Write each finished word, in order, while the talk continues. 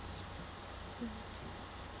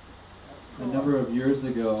a number of years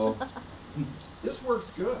ago, This works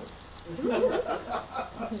good.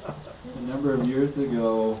 a number of years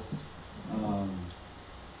ago,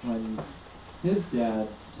 when his dad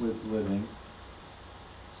was living,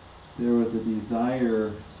 there was a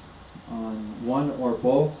desire on one or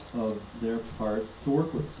both of their parts to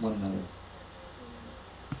work with one another.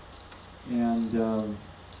 And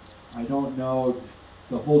I don't know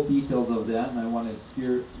the whole details of that, and I want to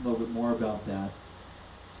hear a little bit more about that.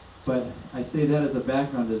 But I say that as a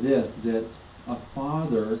background to this, that a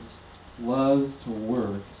father loves to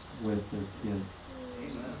work with their kids.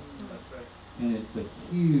 Amen. That's right. And it's a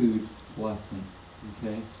huge blessing,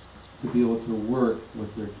 okay, to be able to work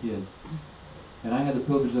with their kids. And I had the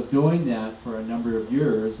privilege of doing that for a number of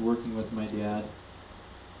years, working with my dad,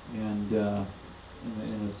 and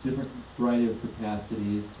in a different variety of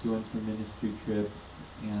capacities, doing some ministry trips,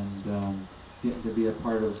 and getting to be a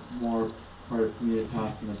part of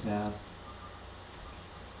Communitas in the past.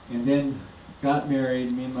 And then got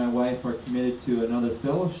married. Me and my wife are committed to another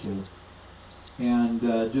fellowship. And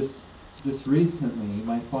just recently,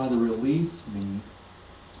 my father released me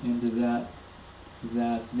into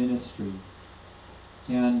that ministry.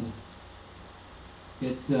 And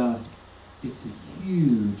it's a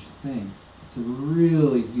huge thing. It's a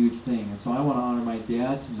really huge thing. And so I want to honor my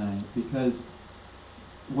dad tonight, because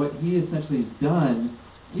what he essentially has done,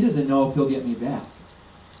 he doesn't know if he'll get me back.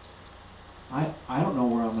 I don't know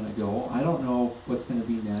where I'm going to go. I don't know what's going to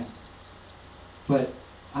be next. But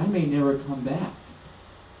I may never come back.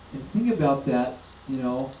 And think about that,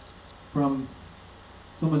 from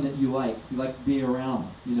someone that you like to be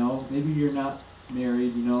around, Maybe you're not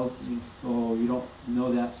married, so you don't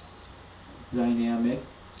know that dynamic.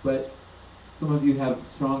 But some of you have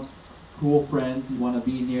strong, cool friends you want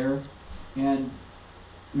to be near. And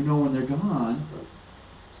when they're gone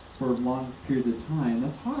for long periods of time,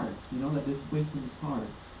 that's hard. That displacement is hard.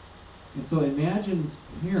 And so imagine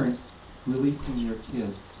parents releasing their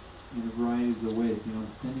kids in a variety of ways,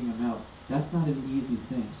 sending them out. That's not an easy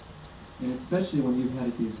thing. And especially when you've had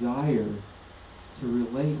a desire to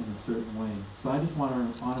relate in a certain way. So I just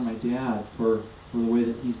want to honor my dad for the way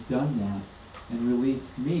that he's done that and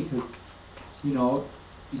released me, because, he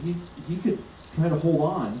could try to hold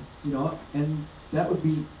on, and that would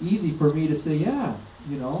be easy for me to say, yeah,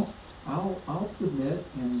 I'll submit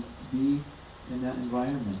and be in that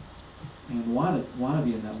environment, and want to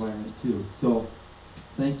be in that environment too. So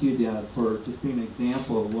thank you, Dad, for just being an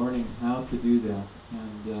example of learning how to do that.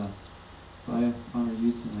 And so I honor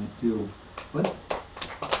you tonight too. Let's.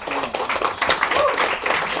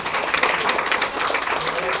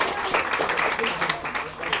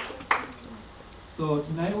 So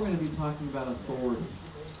tonight we're going to be talking about authority.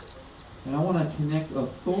 And I want to connect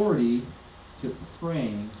authority to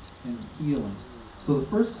praying and healing. So the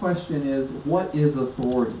first question is, what is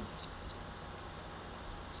authority?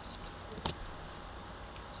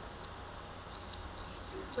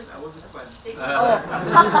 That was a question.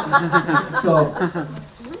 So,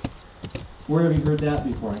 where have you heard that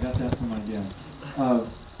before? I got that from my dad.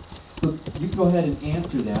 So you go ahead and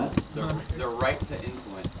answer that. The right to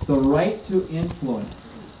influence. The right to influence.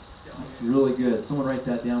 That's really good. Someone write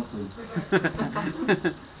that down, please.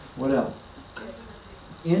 What else?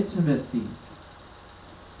 Intimacy.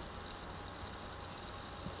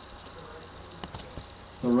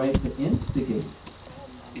 The right to instigate.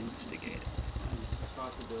 Instigate.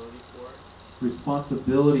 Responsibility for it.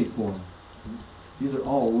 Responsibility for. These are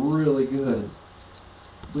all really good.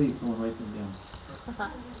 Please, someone write them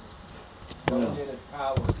down. What else? Delegated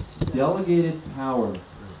power. Delegated power.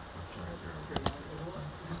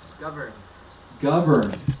 Govern.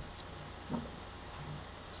 Govern.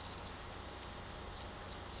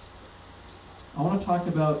 I want to talk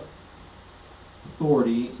about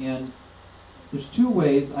authority, and there's two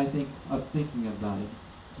ways, I think, of thinking about it.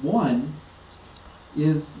 One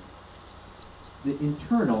is the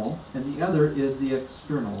internal, and the other is the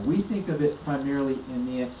external. We think of it primarily in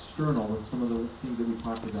the external with some of the things that we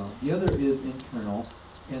talked about. The other is internal,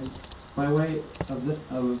 and by way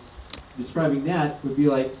of describing that would be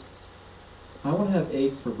like, I want to have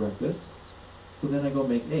eggs for breakfast, so then I go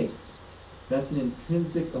make eggs. That's an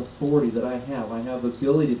intrinsic authority that I have. I have the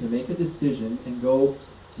ability to make a decision and go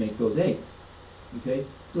make those eggs. Okay?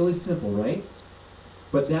 Really simple, right?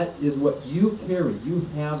 But that is what you carry. You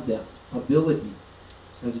have that ability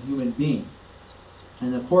as a human being.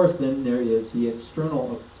 And of course, then there is the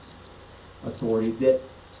external authority that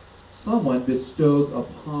someone bestows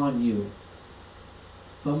upon you.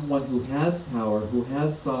 Someone who has power, who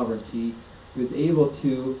has sovereignty, who is able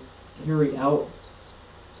to carry out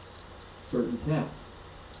certain tasks.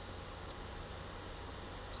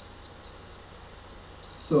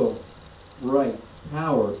 So, rights,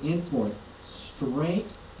 power, influence,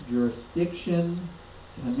 strength, jurisdiction,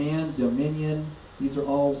 command, dominion. These are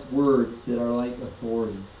all words that are like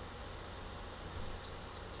authority.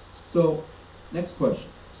 So, next question.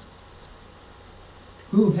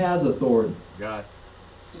 Who has authority? God.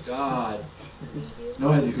 God.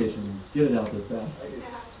 No hesitation. Get it out there fast.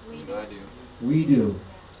 I do. We do.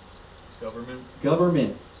 Government.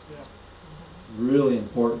 Government. Really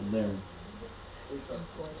important there.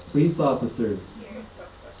 Police officers.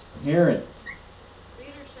 Parents.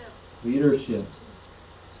 Leadership.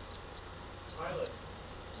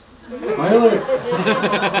 Pilots.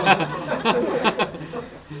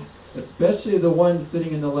 Especially the one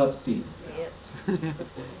sitting in the left seat.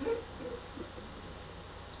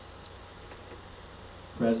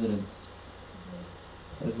 Presidents.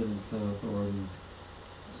 Presidents have authority.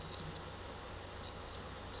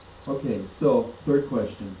 Okay, so third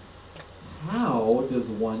question. How does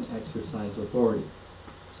one exercise authority?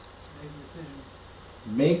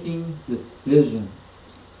 Making decisions.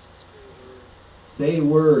 Say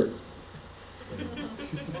words.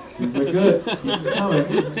 These are good. Keep coming.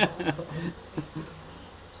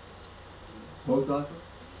 What was that?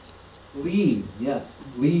 Lead. Yes,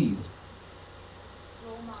 lead.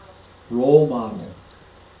 Role model.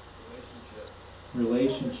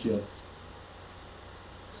 Relationship.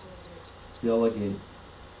 Delegate.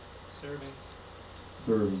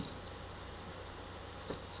 Serving.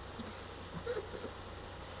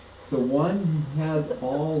 The one who has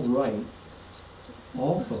all rights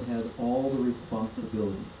also has all the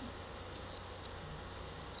responsibilities.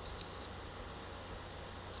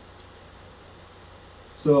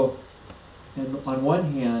 So, and on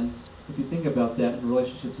one hand, if you think about that in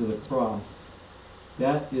relationship to the cross,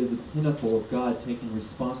 that is the pinnacle of God taking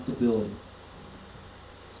responsibility.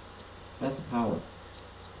 That's power.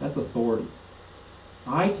 That's authority.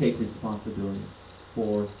 I take responsibility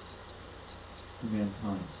for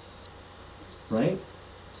mankind. Right?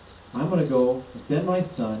 I'm going to go and send my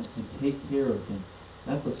son and take care of things.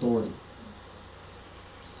 That's authority.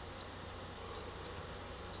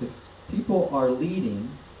 If people are leading,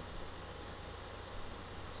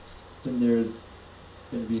 then there's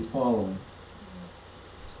going to be following.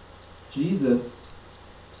 Jesus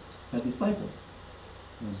had disciples,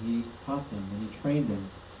 and he taught them, and he trained them,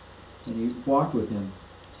 and he walked with them.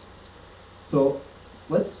 So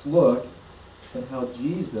let's look at how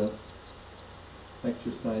Jesus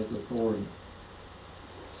exercised authority.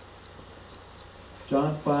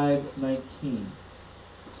 John 5:19.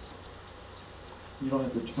 You don't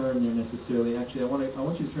have to turn there necessarily. Actually, I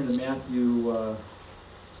want you to turn to Matthew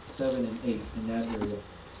 7 and 8 in that area.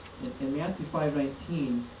 In Matthew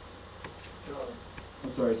 5:19,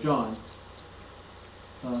 John,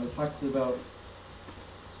 it talks about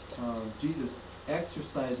Jesus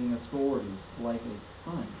exercising authority like a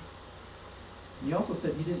son. And he also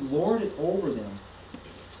said he didn't lord it over them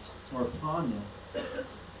or upon them.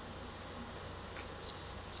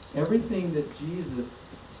 Everything that Jesus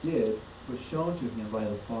did was shown to him by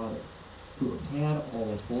the Father, who had all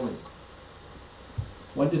authority.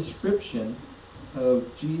 One description of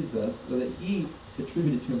Jesus, so that he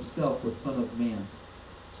attributed to himself, was Son of Man.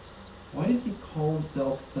 Why does he call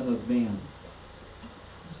himself Son of Man?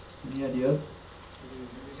 Any ideas?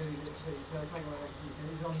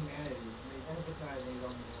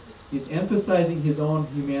 He's emphasizing his own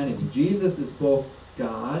humanity. Jesus is both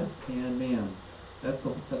God and man. That's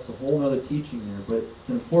a whole other teaching there, but it's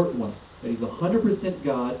an important one. That he's 100%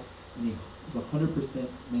 God and he's 100%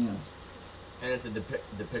 man. And it's a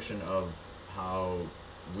depiction of how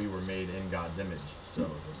we were made in God's image. So.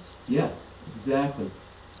 Yes, exactly.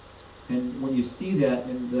 And when you see that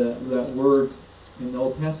in that word in the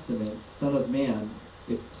Old Testament, Son of Man,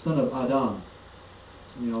 it's Son of Adam.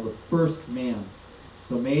 The first man.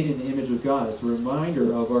 So made in the image of God. It's a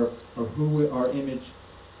reminder of who our image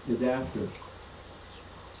is after.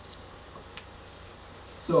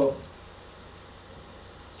 So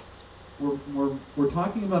we're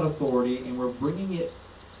talking about authority, and we're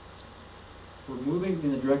moving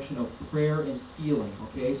in the direction of prayer and healing.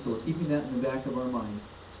 Okay, so we're keeping that in the back of our mind.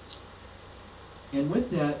 And with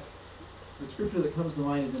that, the scripture that comes to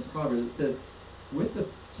mind is in Proverbs. It says, with the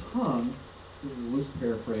tongue, this is a loose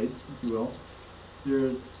paraphrase, if you will,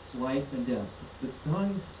 there's life and death. The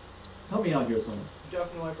tongue, help me out here, someone.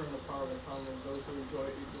 Death and life are in the power of the tongue, and those who enjoy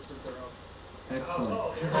it eat the fruit thereof.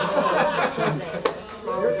 Excellent.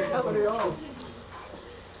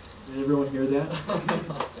 Did everyone hear that?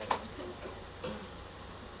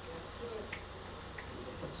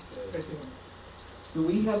 So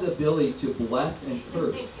we have the ability to bless and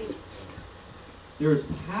curse. There's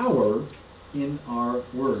power in our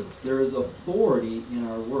words. There is authority in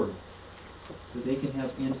our words. That they can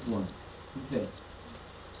have influence. Okay.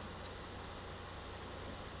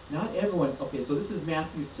 Not everyone, okay, so this is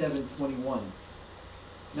Matthew 7:21.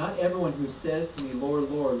 Not everyone who says to me, Lord,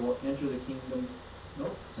 Lord, will enter the kingdom.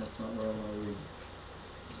 Nope, that's not where I want to read.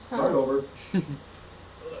 Start over.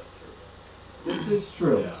 This is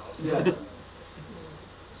true. Yes.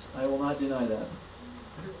 I will not deny that.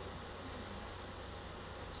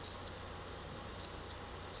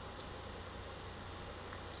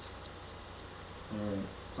 All right,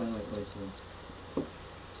 find my place here.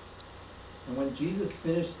 And when Jesus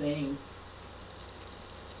finished saying,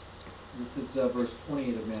 this is verse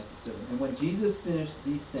 28 of Matthew 7. And when Jesus finished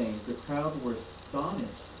these sayings, the crowds were astonished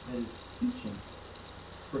at his teaching,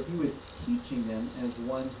 for he was teaching them as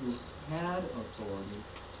one who had authority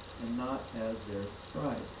and not as their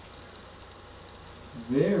scribes.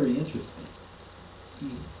 Very interesting. He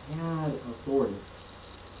had authority.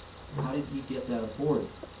 How did he get that authority?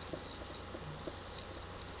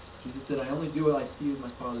 Jesus said, I only do what I see my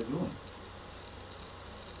Father doing.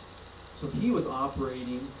 So he was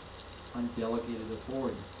operating on delegated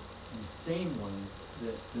authority in the same way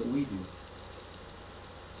that we do.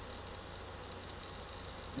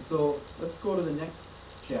 And so let's go to the next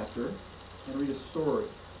chapter and read a story.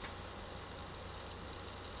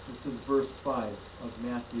 This is verse 5 of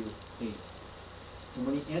Matthew 8. And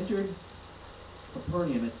when he entered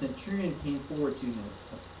Capernaum, a centurion came forward to him,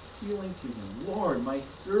 appealing to him, Lord, my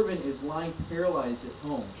servant is lying paralyzed at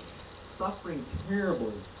home, suffering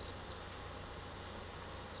terribly.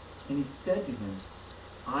 And he said to him,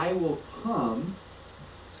 I will come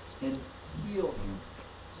and heal him.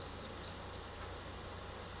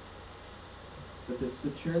 But the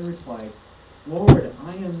centurion replied, Lord,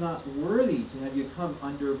 I am not worthy to have you come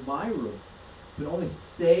under my roof, but only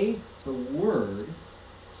say the word,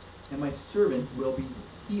 and my servant will be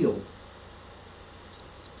healed.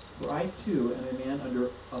 For I too am a man under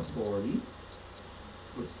authority,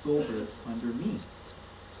 with soldiers under me.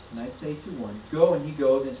 And I say to one, go, and he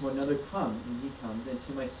goes, and to another, come, and he comes, and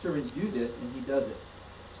to my servant, do this, and he does it.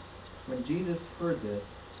 When Jesus heard this,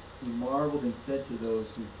 he marveled and said to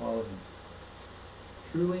those who followed him,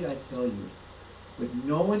 truly I tell you, with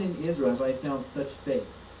no one in Israel have I found such faith.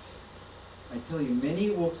 I tell you, many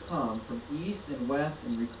will come from east and west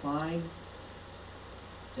and recline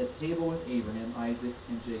at table with Abraham, Isaac,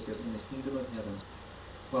 and Jacob in the kingdom of heaven,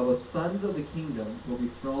 while the sons of the kingdom will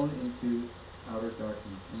be thrown into outer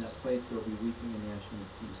darkness. In that place there will be weeping and gnashing of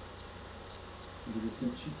teeth. And to the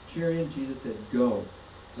centurion Jesus said, go,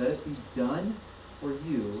 let it be done for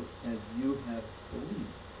you as you have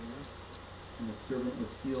believed. And the servant was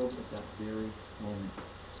healed at that very moment.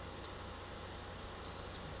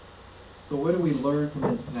 So what do we learn from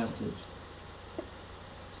this passage?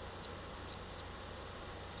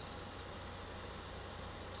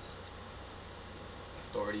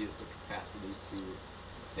 Authority is the capacity to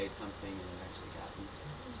say something and it actually happens.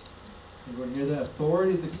 Everyone hear that?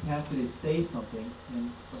 Authority is the capacity to say something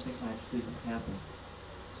and something actually happens.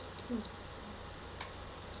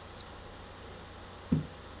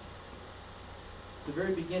 At the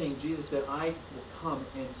very beginning, Jesus said, I will come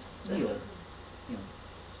and heal him.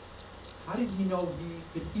 How did he know he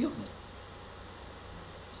could heal him?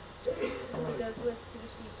 Because what he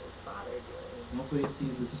sees his father doing. And that's what he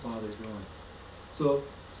sees his father doing. So,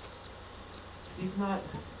 he's not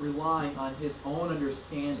relying on his own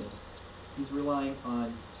understanding. He's relying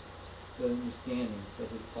on the understanding that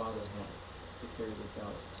his father has to carry this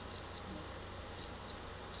out.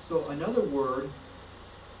 So another word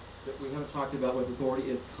that we haven't talked about with authority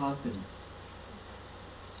is confidence.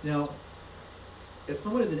 Now, if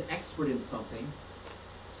someone is an expert in something,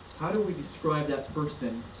 how do we describe that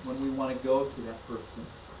person when we want to go to that person?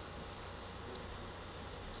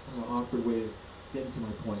 An awkward way to get into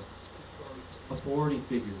my point. Authority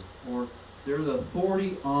figure, or they're the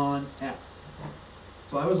authority on X.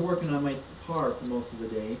 So I was working on my car for most of the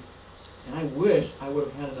day, and I wish I would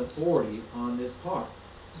have had an authority on this car,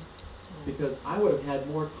 because I would have had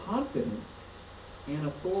more confidence and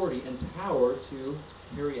authority and power to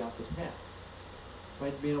carry out the task. If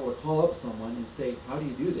I'd been able to call up someone and say, how do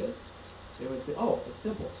you do this? They would say, oh, it's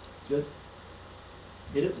simple. Just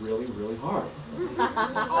hit it really, really hard.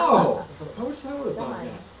 Oh, I wish I would have thought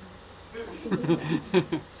that.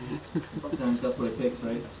 Sometimes that's what it takes,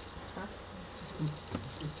 right?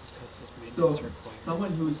 So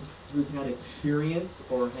someone who's had experience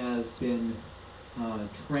or has been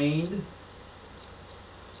trained,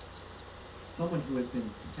 someone who has been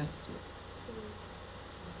tested.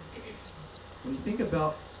 When you think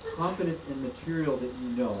about confidence in material that you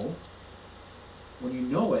know, when you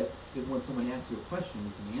know it, is when someone asks you a question,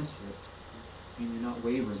 you can answer it, and you're not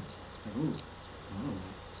wavering. Like, ooh, I don't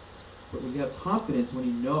know. But when you have confidence, when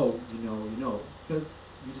you know, because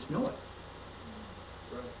you just know it.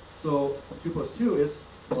 Right. So 2 plus 2 is,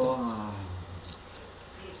 so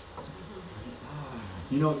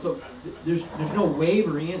there's no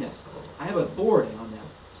wavering in it. I have authority on that.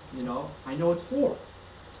 I know it's 4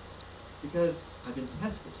 because I've been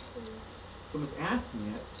tested. Someone's asked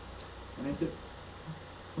me it, and I said,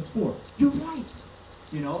 what's 4? You're right.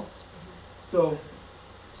 So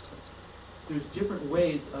there's different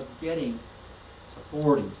ways of getting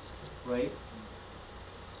authority, right?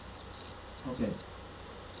 Okay.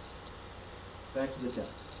 Back to the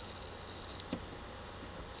text.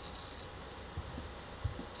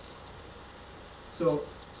 So,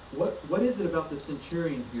 what is it about the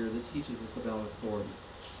centurion here that teaches us about authority?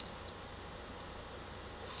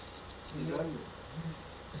 He's under.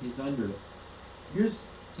 He's under it. Here's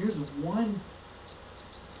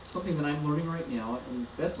something that I'm learning right now, and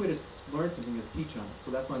the best way to learn something is teach on it.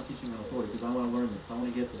 So that's why I'm teaching on authority, because I want to learn this. I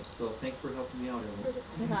want to get this. So thanks for helping me out,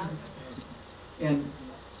 Evelyn. And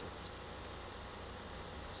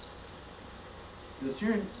the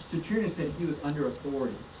centurion said he was under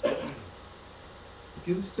authority. If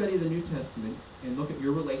you study the New Testament and look at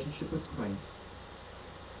your relationship with Christ,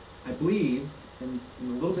 I believe, and in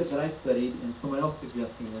a little bit that I studied, and someone else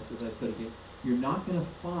suggesting this as I studied it, you're not going to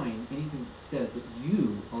find anything that says that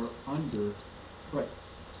you are under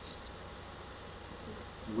Christ.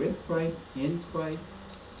 With Christ, in Christ,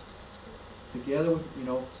 together with,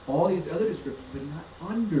 all these other descriptions, but not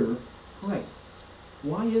under Christ.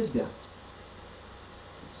 Why is that?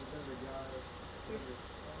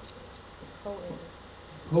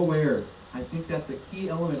 Co-heirs. I think that's a key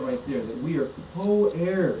element right there, that we are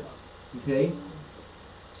co-heirs. Okay?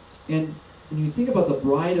 And when you think about the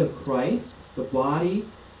bride of Christ, the body,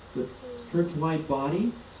 the church-wide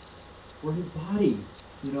body, we're his body.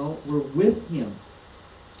 We're with him.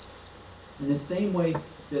 In the same way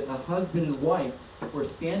that a husband and wife were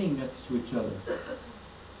standing next to each other.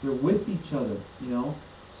 They're with each other,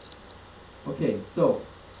 Okay, so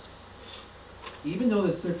even though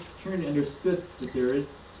the centurion understood that you're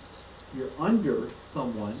under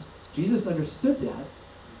someone, Jesus understood that,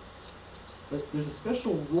 but there's a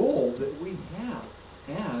special role that we have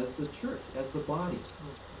as the church, as the body.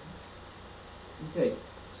 Okay.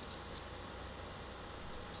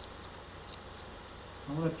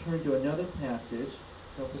 I want to turn to another passage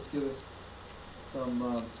to help us give us some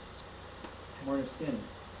more understanding.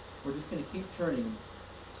 We're just going to keep turning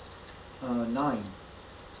 9.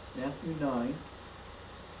 Matthew 9.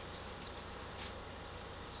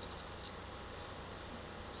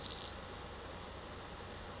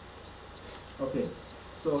 Okay,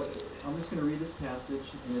 so I'm just going to read this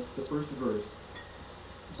passage, and it's the first verse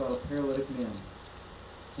about a paralytic man.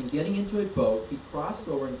 And getting into a boat, he crossed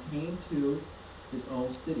over and came to his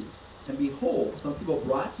own city. And behold, some people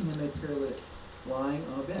brought to him a paralytic lying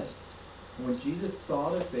on a bed. And when Jesus saw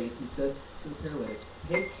their faith, he said to the paralytic,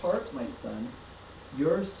 "Take heart, my son,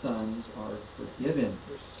 your sons are forgiven."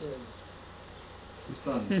 Your sin. Your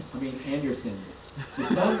sons. And your sins. Your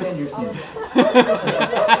sons and your sins.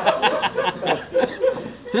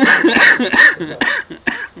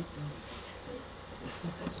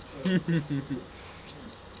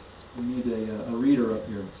 We need a reader up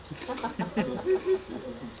here.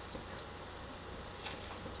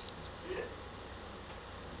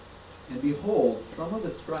 And behold, some of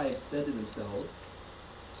the scribes said to themselves,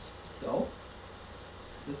 "So,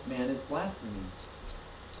 this man is blaspheming."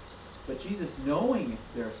 But Jesus, knowing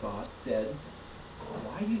their thoughts, said,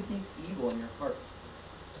 "Why do you think evil in your hearts?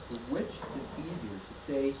 For which is easier, to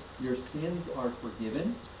say, 'Your sins are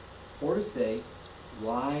forgiven,' or to say,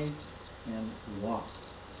 'Rise and walk'?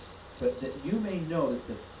 But that you may know that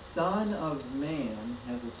the Son of Man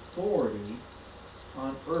has authority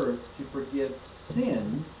on earth to forgive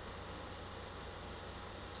sins."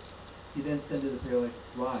 He then said to the paralytic,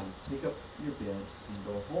 "Rise, pick up your bed, and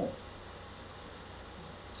go home."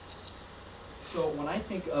 So when I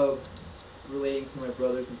think of relating to my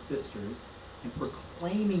brothers and sisters and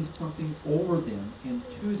proclaiming something over them and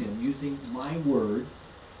to them using my words,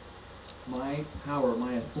 my power,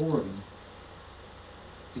 my authority,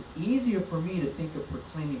 it's easier for me to think of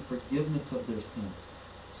proclaiming forgiveness of their sins.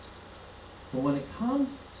 But when it comes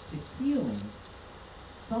to healing,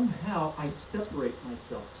 somehow I separate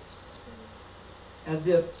myself, as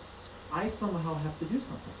if I somehow have to do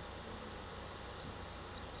something.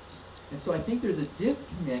 And so I think there's a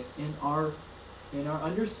disconnect in our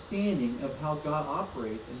understanding of how God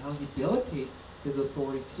operates and how he delegates his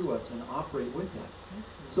authority to us and operate with that.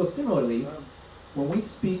 So similarly, when we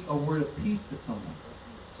speak a word of peace to someone,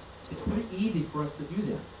 it's pretty easy for us to do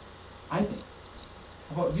that, I think.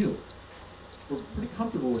 How about you? We're pretty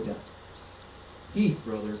comfortable with that. Peace,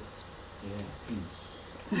 brother. Yeah, peace.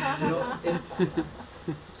 You know,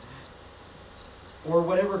 or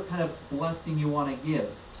whatever kind of blessing you want to give.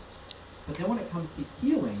 But then when it comes to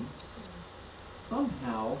healing,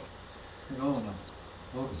 somehow, oh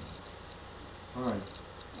no, okay. All right,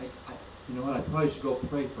 you know what, I probably should go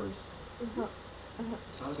pray first.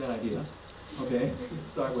 Not a bad idea. Okay,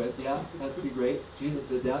 start with, yeah, that'd be great. Jesus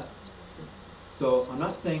did that. So I'm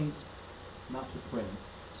not saying not to pray,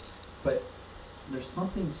 but there's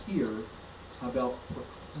something here about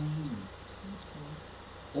proclaiming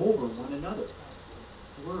over one another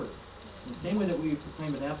words. In the same way that we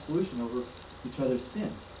proclaim an absolution over each other's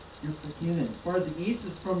sin. You're forgiven. As far as the east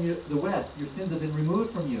is from the west, your sins have been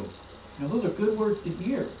removed from you. You know, those are good words to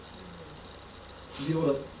hear. To be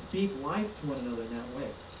able to speak life to one another in that way.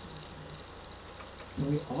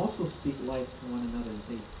 Can we also speak life to one another and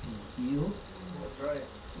say, be healed? That's right.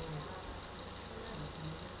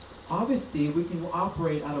 Obviously, we can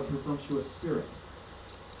operate out of presumptuous spirit.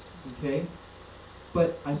 Okay?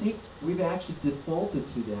 But I think we've actually defaulted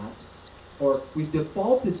to that, or we've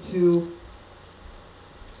defaulted to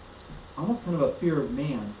almost kind of a fear of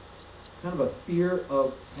man, kind of a fear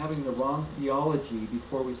of having the wrong theology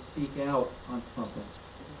before we speak out on something.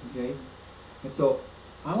 Okay? And so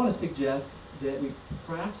I want to suggest that we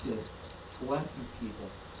practice blessing people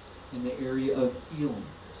in the area of healing.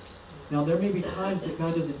 Now, there may be times that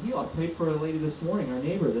God doesn't heal. I prayed for a lady this morning, our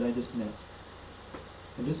neighbor that I just met.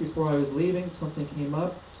 And just before I was leaving, something came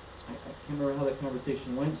up. I can't remember how that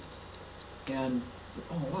conversation went. And I said,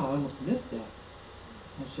 oh, wow, I almost missed that.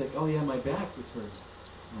 And she's like, oh, yeah, my back was hurt.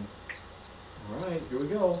 I'm like, all right, here we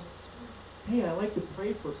go. Hey, I like to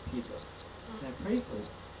pray for people. Can I pray for them?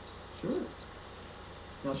 Sure.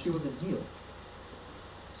 Now, she wasn't healed.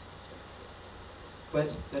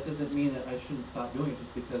 But that doesn't mean that I shouldn't stop doing it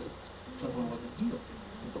just because someone wasn't healed.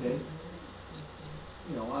 Okay?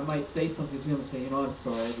 You know, I might say something to him and say, you know, I'm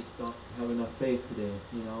sorry, I just don't have enough faith today,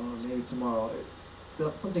 you know, or maybe tomorrow.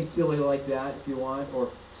 So, something silly like that if you want, or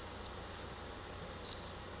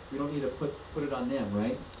we don't need to put it on them,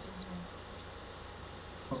 right?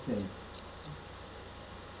 Okay. I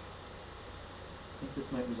think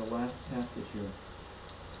this might be the last passage here.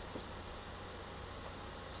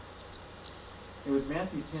 It was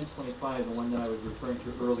Matthew 10:25, the one that I was referring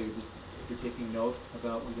to earlier, just if you're taking notes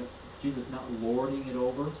about Jesus not lording it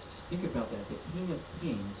over. Think about that. The King of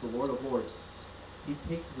Kings, the Lord of Lords, he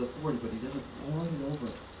takes his authority, but he doesn't lord it over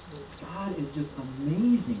us. God is just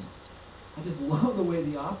amazing. I just love the way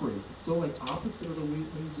he operates. It's so like opposite of the way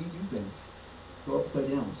we do things. So upside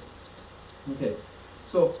down. Okay,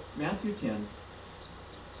 so Matthew 10,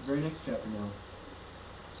 the very next chapter now.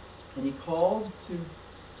 And he called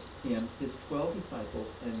to him his 12 disciples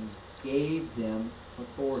and gave them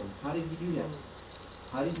authority. How did he do that?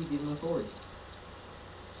 How did he give them authority?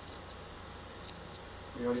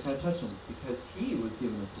 We already kind of touched on this. Because he was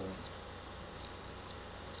given authority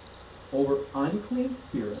over unclean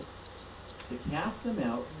spirits, to cast them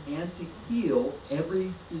out, and to heal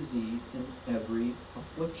every disease and every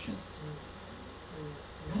affliction.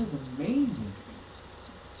 That is amazing.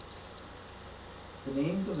 The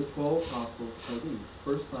names of the 12 apostles are these.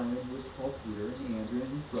 First Simon, who was called Peter, and Andrew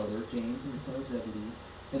and his brother, James and the son of Zebedee,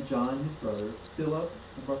 and John his brother, Philip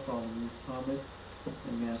and Bartholomew, Thomas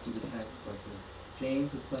and Matthew the tax collector,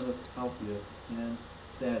 James the son of Alphaeus, and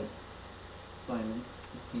Thaddeus, Simon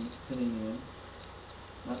the Canadian,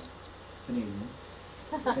 not Canadian,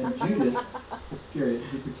 and Judas Iscariot,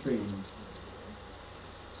 who betrayed him.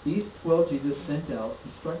 These 12 Jesus sent out,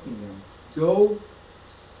 instructing them, go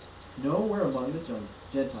nowhere among the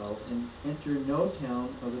Gentiles, and enter no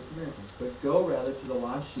town of the Samaritans, but go rather to the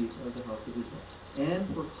lost sheep of the house of Israel,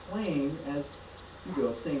 and proclaim as you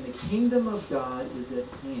go, saying, the kingdom of God is at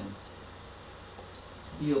hand.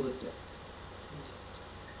 Heal the sick.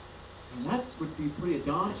 And that would be pretty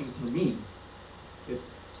daunting to me. If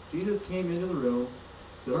Jesus came into the room,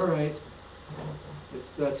 said, all right,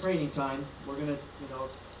 it's training time. We're going to,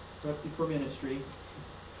 prep you for ministry.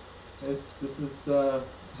 This is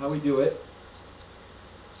how we do it.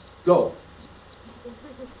 Go.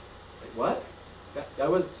 Like, what?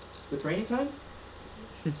 That was the training time?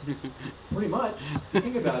 Pretty much.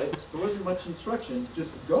 Think about it. There wasn't much instruction.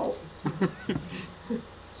 Just go.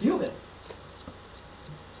 Heal them.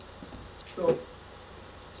 So,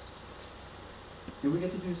 do we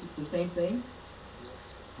get to do the same thing?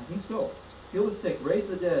 I think so. Heal the sick, raise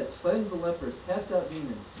the dead, cleanse the lepers, cast out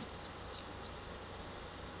demons.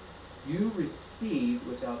 You receive receive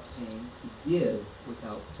without paying, to give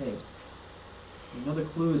without pay. Another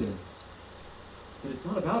clue there. But it's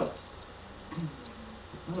not about us.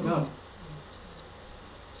 It's not about us.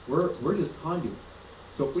 We're just conduits.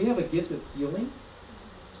 So if we have a gift of healing,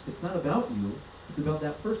 it's not about you, it's about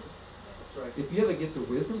that person. That's right. If you have a gift of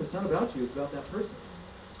wisdom, it's not about you, it's about that person.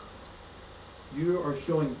 You are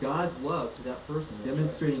showing God's love to that person,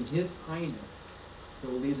 demonstrating His kindness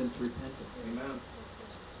that will lead them to repentance. Amen.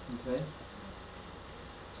 Okay?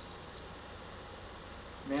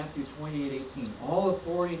 Matthew 28:18. All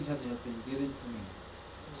authority in heaven has been given to me.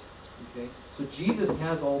 Okay? So Jesus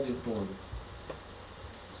has all the authority.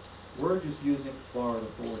 We're just using it for our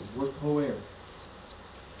authority. We're co-heirs.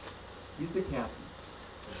 He's the captain.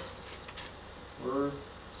 We're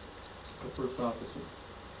the first officer.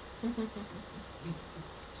 Just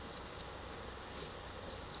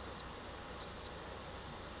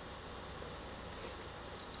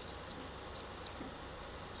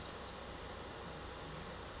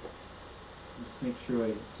make sure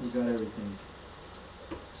we got everything.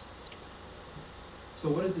 So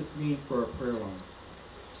what does this mean for our prayer line?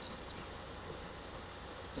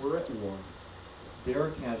 We're at war. There are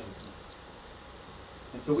casualties.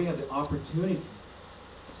 And so we have the opportunity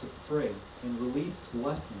to pray and release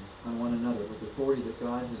blessing on one another with the authority that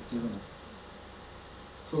God has given us.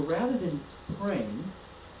 So rather than praying,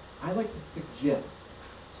 I like to suggest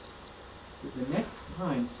that the next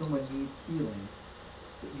time someone needs healing,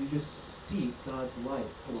 that you just speak God's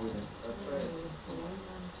life over them. That's right.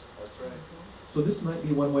 That's right. So this might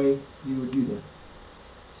be one way you would do that.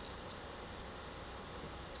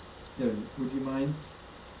 Devin, would you mind?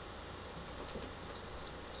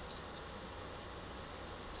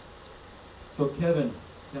 So Kevin,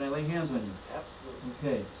 can I lay hands on you? Absolutely.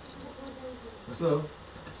 Okay. So,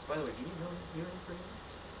 By the way, do you know healing for you?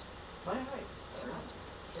 My eyes. Sure.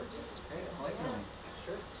 Hey, I like Yeah. it.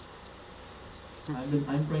 Sure.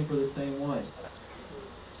 I'm praying for the same one.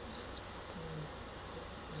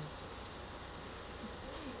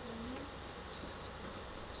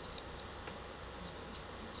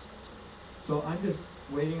 So I'm just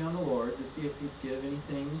waiting on the Lord to see if He'd give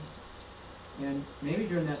anything. And maybe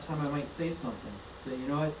during that time I might say something. Say, you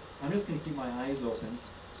know what, I'm just going to keep my eyes open.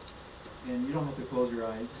 And you don't have to close your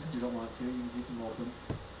eyes if you don't want to. You can keep them open.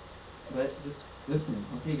 But just listen.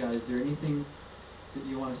 Okay, God, is there anything that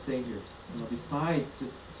you want to say here? You know, besides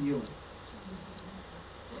just healing.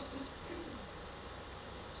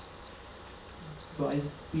 So I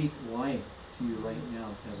just speak life to you right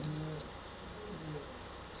now, Kevin.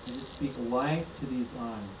 I just speak life to these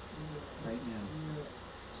eyes right now.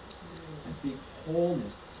 I speak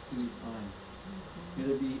wholeness to these eyes. May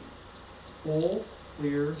there be full,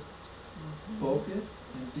 clear focus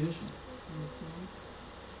and vision.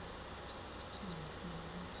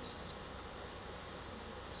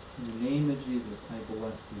 In the name of Jesus, I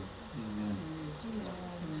bless you. Amen.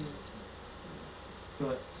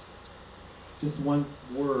 So, just one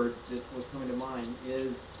word that was coming to mind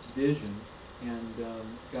is vision. And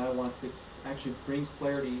God wants to actually bring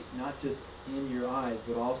clarity, not just in your eyes,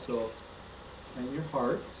 but also in your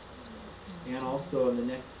heart, and also in the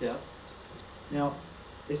next steps. Now,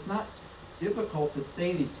 it's not difficult to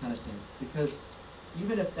say these kind of things, because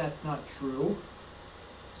even if that's not true,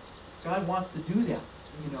 God wants to do that,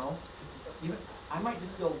 you know. Even I might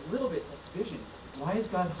just feel a little bit of vision. Why is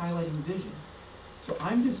God highlighting vision? So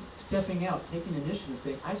I'm just stepping out, taking initiative,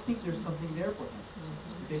 saying, I think there's something there for him.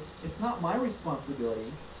 Okay? It's not my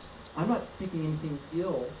responsibility. I'm not speaking anything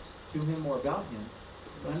ill to him or about him,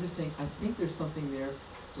 but I'm just saying, I think there's something there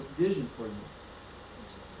with vision for you.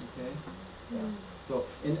 Okay? Yeah. So,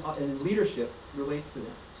 and leadership relates to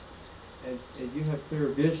that. As you have clear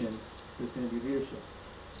vision, there's going to be leadership.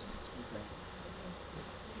 Okay.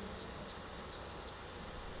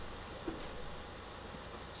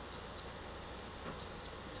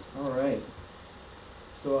 All right.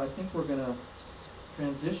 So I think we're going to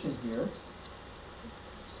transition here.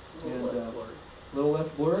 And a little less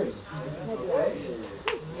blurry.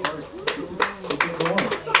 Keep it going.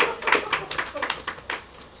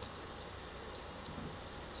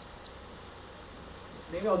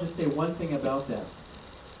 Maybe I'll just say one thing about that.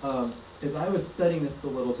 As I was studying this a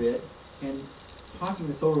little bit and talking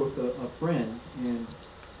this over with a friend, and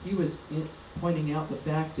he was pointing out the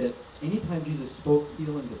fact that anytime Jesus spoke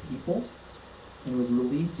healing to people and was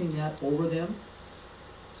releasing that over them,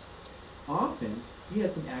 often he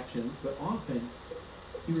had some actions, but often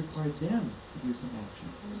he required them to do some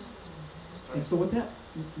actions. And so what that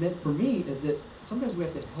meant for me is that sometimes we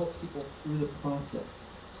have to help people through the process.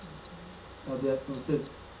 That when it says,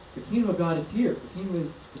 the kingdom of God is here, the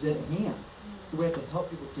kingdom is at hand. So we have to help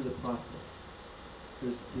people through the process.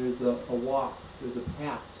 There's a walk. There's a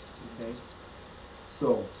path. Okay?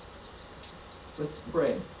 So, let's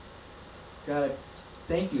pray. God, I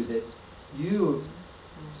thank you that you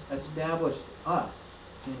established us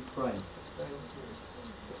in Christ. Thank you.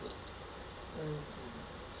 Thank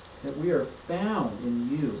you. That we are found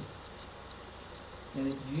in you.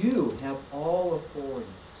 And that you have all authority.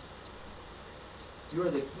 You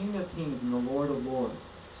are the King of Kings and the Lord of Lords.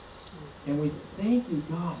 And we thank you,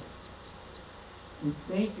 God. We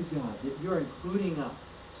thank you, God, that you're including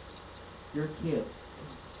us, your kids,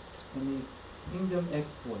 in these kingdom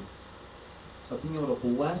exploits of being able to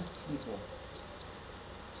bless people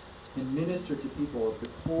and minister to people at the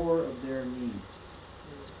core of their need.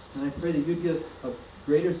 And I pray that you'd give us a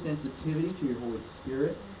greater sensitivity to your Holy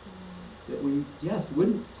Spirit, that we, yes,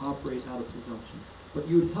 wouldn't operate out of presumption, but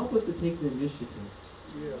you would help us to take the initiative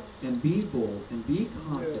Yeah. and be bold and be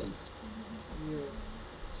confident. Yeah.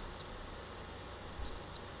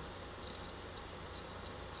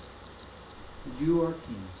 You are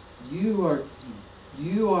King. You are King.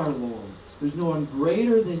 You are Lord. There's no one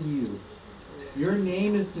greater than you. Your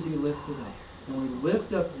name is to be lifted up. And we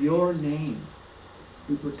lift up your name.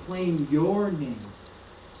 We proclaim your name.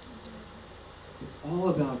 It's all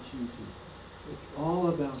about you, Jesus. It's all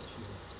about you.